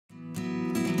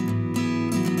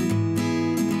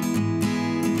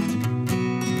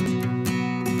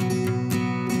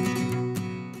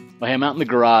Hey, I'm out in the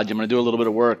garage. I'm going to do a little bit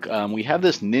of work. We have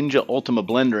this Ninja Ultima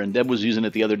blender, and Deb was using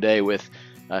it the other day with,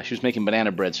 she was making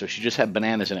banana bread, so she just had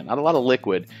bananas in it, not a lot of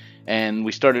liquid. And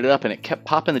we started it up, and it kept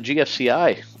popping the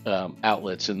GFCI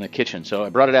outlets in the kitchen. So I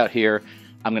brought it out here.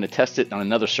 I'm going to test it on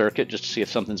another circuit just to see if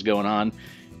something's going on,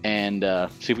 and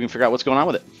see if we can figure out what's going on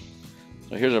with it.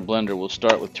 So here's our blender. We'll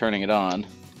start with turning it on,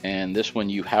 and this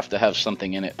one you have to have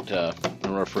something in it in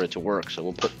order for it to work. So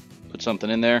we'll put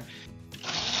something in there.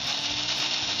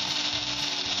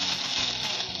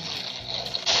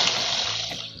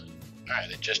 Alright,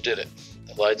 it just did it.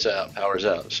 The light's out, power's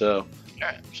out. So,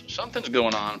 alright, so something's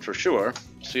going on for sure.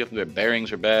 See if the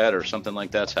bearings are bad or something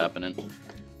like that's happening.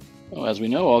 Well, as we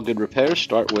know, all good repairs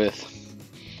start with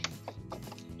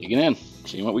digging in,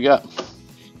 seeing what we got.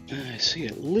 I see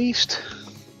at least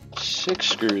 6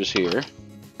 screws here.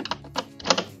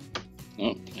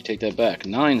 Oh, I take that back,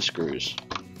 9 screws.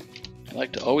 I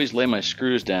like to always lay my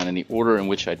screws down in the order in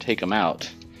which I take them out,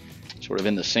 sort of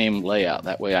in the same layout.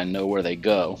 That way I know where they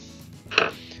go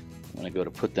when I go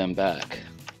to put them back.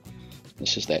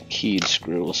 This is that keyed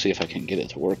screw. We'll see if I can get it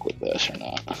to work with this or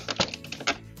not.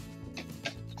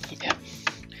 Yeah.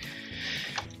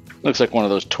 Looks like one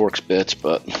of those Torx bits,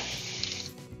 but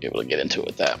be able to get into it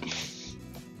with that.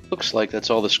 Looks like that's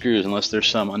all the screws, unless there's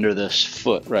some under this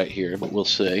foot right here, but we'll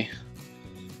see.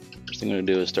 First thing I'm going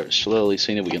to do is start slowly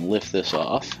seeing if we can lift this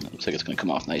off. It looks like it's going to come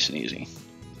off nice and easy.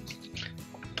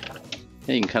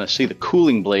 And you can kind of see the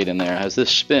cooling blade in there. As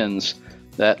this spins,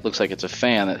 that looks like it's a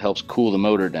fan that helps cool the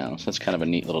motor down. So that's kind of a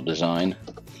neat little design.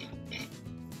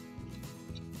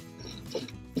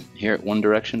 Hear it one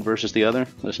direction versus the other.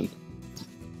 Listen.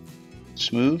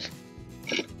 Smooth.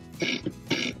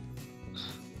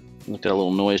 Look at a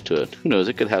little noise to it. Who knows?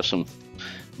 It could have some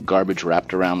garbage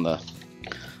wrapped around the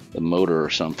motor or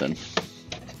something.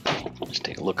 Let's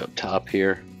take a look up top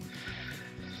here.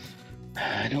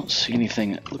 I don't see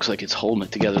anything that looks like it's holding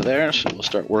it together there, so we'll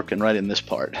start working right in this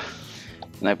part.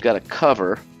 And I've got a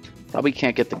cover. Probably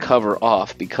can't get the cover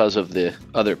off because of the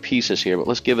other pieces here, but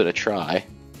let's give it a try.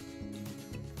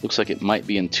 Looks like it might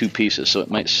be in 2 pieces, so it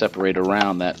might separate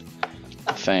around that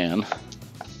fan.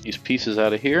 These pieces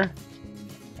out of here.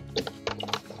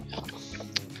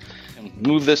 And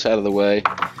move this out of the way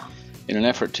in an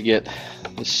effort to get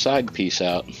this side piece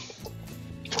out.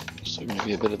 So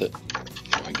maybe a bit of the...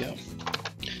 There we go.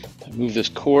 If I move this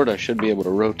cord, I should be able to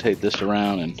rotate this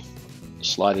around and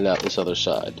slide it out this other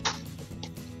side.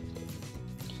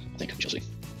 I think we'll see.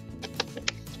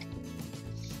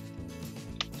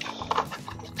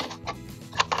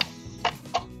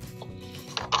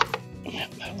 Yeah,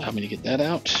 that'll allow me to get that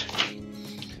out.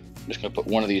 I'm just going to put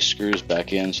one of these screws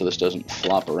back in so this doesn't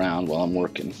flop around while I'm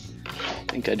working. I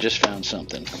think I just found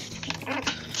something.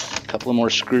 A couple of more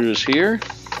screws here.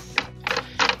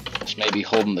 This may be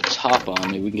holding the top on.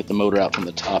 Maybe we can get the motor out from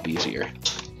the top easier.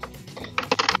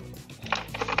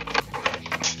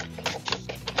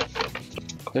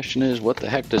 Question is, what the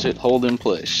heck does it hold in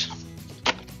place?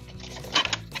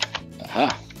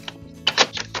 Aha!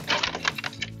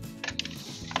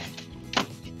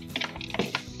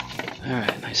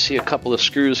 Alright, I see a couple of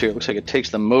screws here. It looks like it takes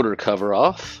the motor cover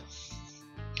off.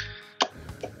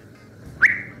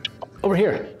 Over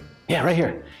here. Yeah, right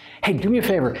here. Hey, do me a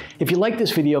favor. If you like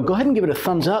this video, go ahead and give it a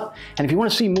thumbs up. And if you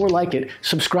want to see more like it,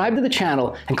 subscribe to the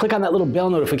channel and click on that little bell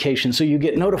notification so you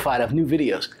get notified of new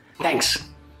videos. Thanks.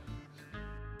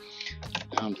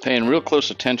 I'm paying real close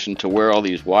attention to where all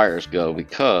these wires go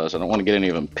because I don't want to get any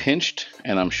of them pinched,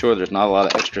 and I'm sure there's not a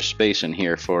lot of extra space in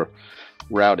here for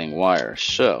routing wires.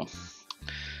 So,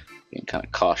 being kind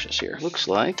of cautious here. Looks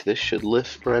like this should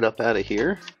lift right up out of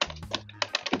here.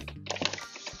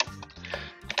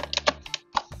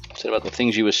 Said about the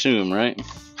things you assume, right?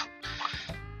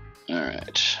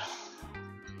 Alright.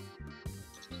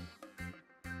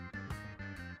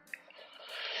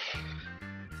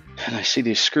 And I see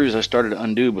these screws I started to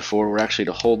undo before were actually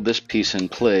to hold this piece in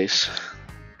place.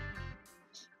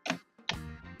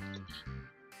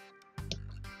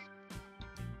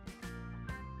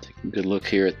 Take a good look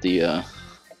here at the,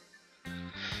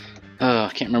 I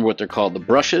can't remember what they're called, the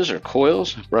brushes or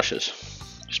coils? Brushes.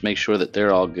 Just make sure that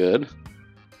they're all good.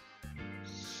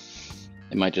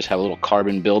 They might just have a little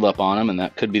carbon buildup on them, and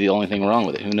that could be the only thing wrong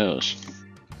with it. Who knows?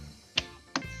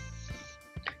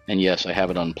 And yes, I have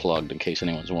it unplugged in case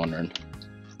anyone's wondering.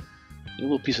 A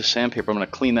little piece of sandpaper. I'm going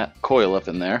to clean that coil up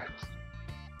in there.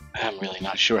 I'm really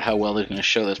not sure how well they're going to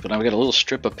show this, but I've got a little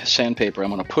strip of sandpaper. I'm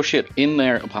going to push it in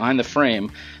there behind the frame.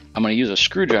 I'm going to use a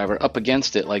screwdriver up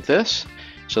against it like this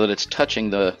so that it's touching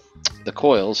the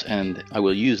coils, and I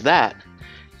will use that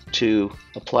to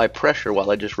apply pressure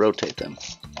while I just rotate them.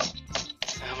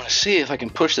 I'm going to see if I can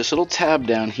push this little tab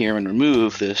down here and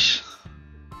remove this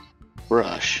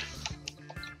brush.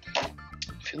 I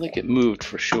feel like it moved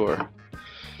for sure.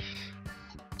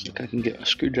 Look, I can get a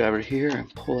screwdriver here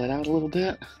and pull that out a little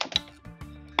bit.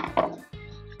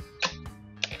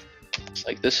 It's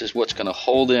like this is what's going to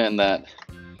hold in that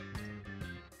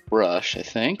brush, I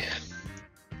think.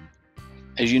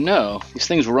 As you know, these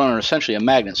things run on essentially a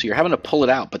magnet, so you're having to pull it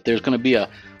out, but there's going to be a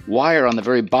wire on the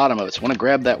very bottom of it. So I want to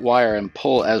grab that wire and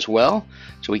pull as well,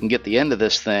 so we can get the end of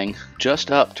this thing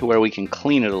just up to where we can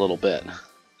clean it a little bit.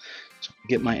 So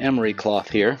get my emery cloth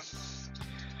here,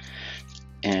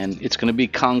 and it's going to be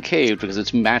concave because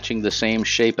it's matching the same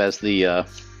shape as the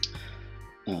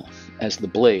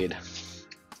blade.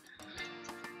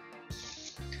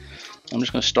 I'm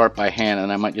just going to start by hand,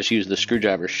 and I might just use the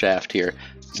screwdriver shaft here.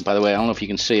 And by the way, I don't know if you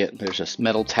can see it. There's this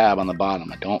metal tab on the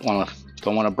bottom. I don't want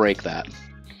to break that.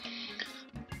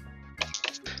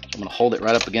 I'm going to hold it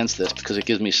right up against this because it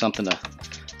gives me something to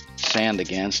sand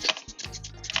against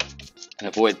and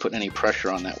avoid putting any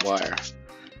pressure on that wire.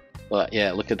 But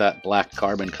yeah, look at that black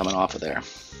carbon coming off of there.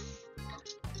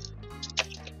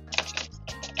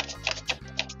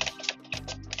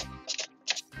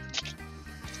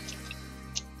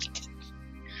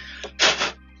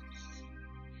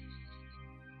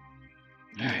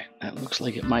 Alright, that looks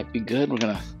like it might be good. We're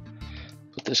going to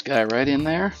put this guy right in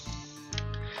there.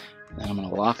 Then I'm going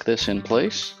to lock this in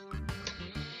place.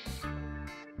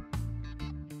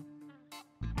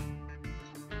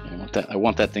 I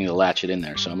want that thing to latch it in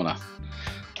there, so I'm going to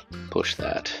push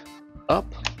that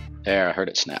up. There, I heard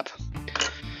it snap.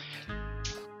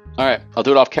 Alright, I'll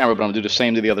do it off camera, but I'm going to do the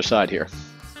same to the other side here.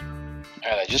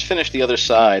 Alright, I just finished the other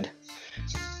side.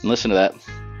 And listen to that.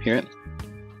 Hear it?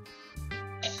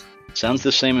 Sounds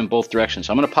the same in both directions.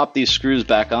 So I'm going to pop these screws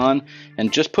back on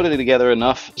and just put it together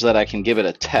enough so that I can give it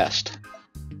a test.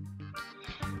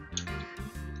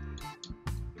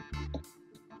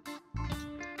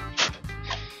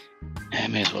 I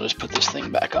may as well just put this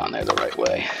thing back on there the right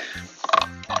way.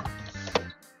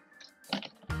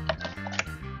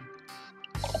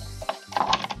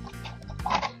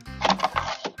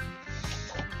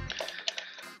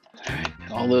 Alright,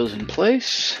 all those in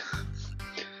place.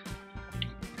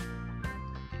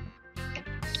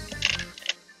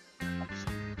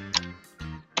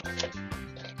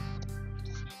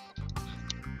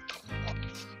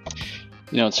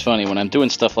 You know, it's funny, when I'm doing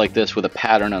stuff like this with a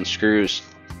pattern on screws,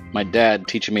 my dad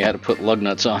teaching me how to put lug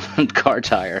nuts on a car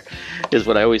tire is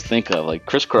what I always think of, like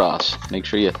crisscross. Make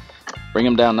sure you bring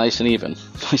them down nice and even.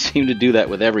 I seem to do that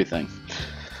with everything.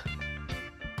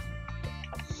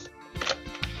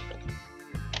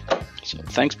 So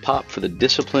thanks, Pop, for the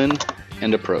discipline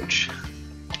and approach.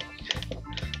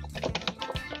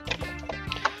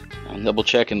 I'll double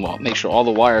check and make sure all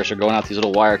the wires are going out these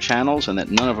little wire channels and that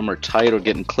none of them are tight or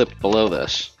getting clipped below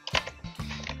this.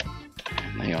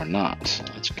 And they are not, so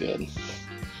that's good.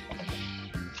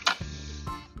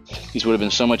 These would have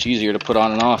been so much easier to put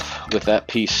on and off with that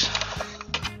piece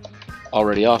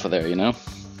already off of there, you know?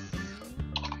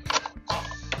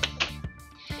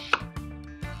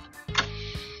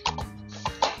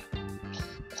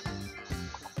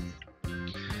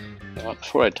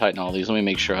 Before I tighten all these, let me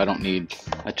make sure I don't need...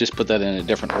 I just put that in a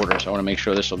different order, so I want to make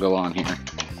sure this will go on here.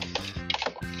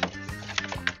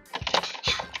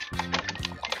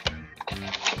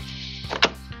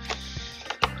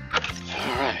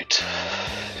 Alright.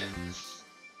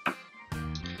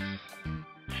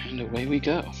 And away we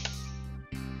go.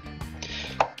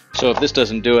 So if this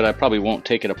doesn't do it, I probably won't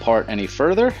take it apart any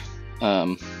further.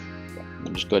 I'll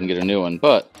just go ahead and get a new one,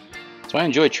 but... So I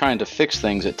enjoy trying to fix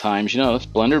things at times. You know, this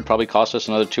blender would probably cost us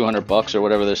another $200 or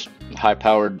whatever this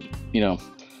high-powered, you know,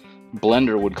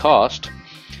 blender would cost.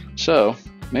 So,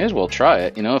 may as well try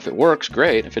it. You know, if it works,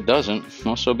 great. If it doesn't,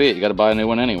 well, so be it. You got to buy a new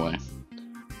one anyway.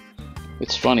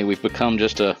 It's funny, we've become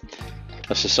just a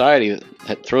society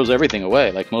that throws everything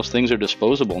away. Like, most things are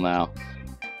disposable now.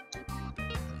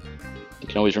 You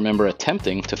can always remember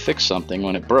attempting to fix something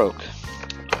when it broke.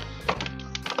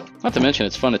 Not to mention,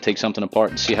 it's fun to take something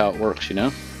apart and see how it works, you know?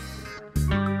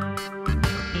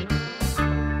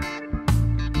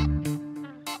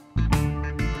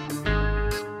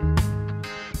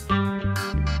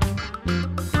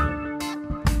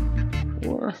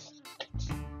 Four,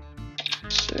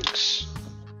 6,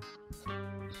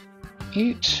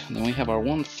 8, and then we have our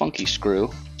one funky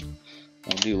screw.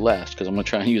 I'll do last because I'm going to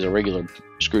try and use a regular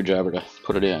screwdriver to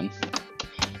put it in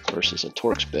versus a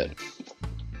Torx bit.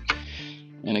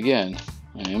 And again,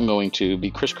 I am going to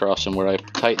be crisscrossing where I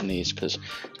tighten these because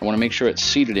I want to make sure it's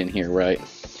seated in here right.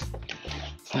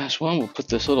 Last one, we'll put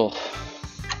this little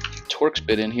Torx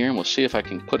bit in here, and we'll see if I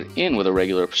can put it in with a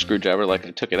regular screwdriver like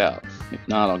I took it out. If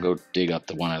not, I'll go dig up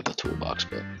the one out of the toolbox,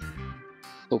 but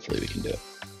hopefully we can do it.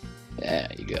 There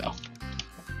you go.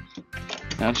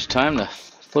 Now it's time to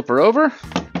flip her over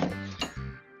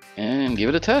and give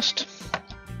it a test.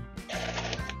 Turn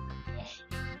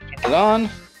it on.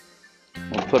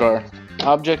 We'll put our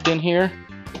object in here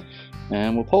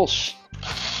and we'll pulse.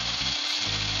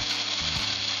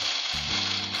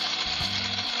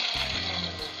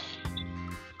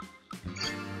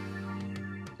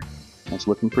 That's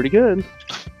looking pretty good.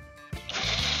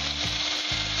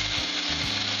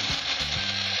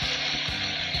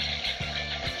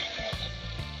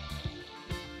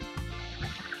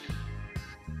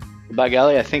 By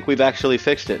golly, I think we've actually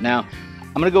fixed it. Now,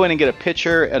 I'm going to go in and get a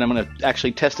picture, and I'm going to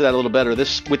actually test it out a little better.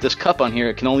 With this cup on here,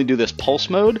 it can only do this pulse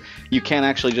mode. You can't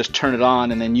actually just turn it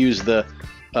on and then use the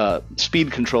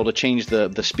speed control to change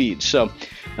the speed. So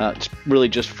it's really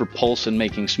just for pulse and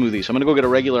making smoothies. So I'm going to go get a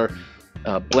regular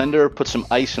blender, put some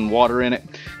ice and water in it,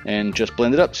 and just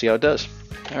blend it up, see how it does.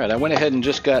 All right, I went ahead and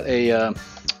just got a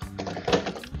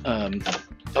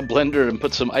blender and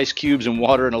put some ice cubes and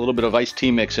water and a little bit of iced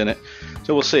tea mix in it.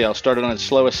 So we'll see. I'll start it on its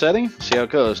slowest setting, see how it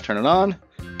goes. Turn it on,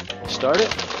 start it.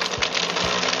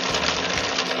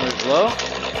 It's low.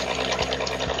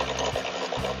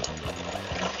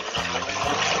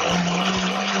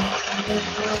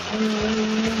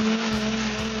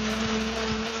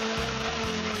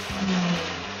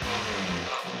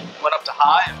 Went up to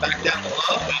high and back down to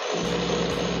low.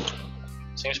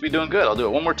 Seems to be doing good. I'll do it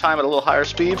one more time at a little higher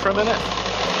speed for a minute.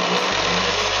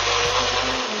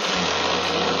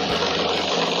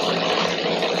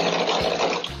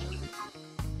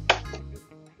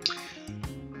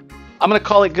 I'm going to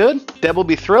call it good. Deb will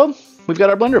be thrilled. We've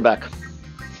got our blender back.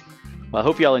 Well, I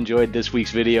hope y'all enjoyed this week's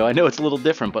video. I know it's a little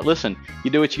different, but listen, you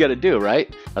do what you got to do,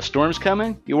 right? A storm's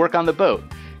coming, you work on the boat.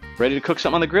 Ready to cook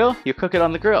something on the grill? You cook it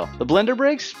on the grill. The blender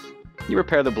breaks? You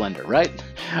repair the blender, right?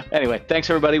 Anyway,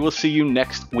 thanks everybody. We'll see you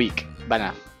next week. Bye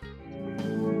now.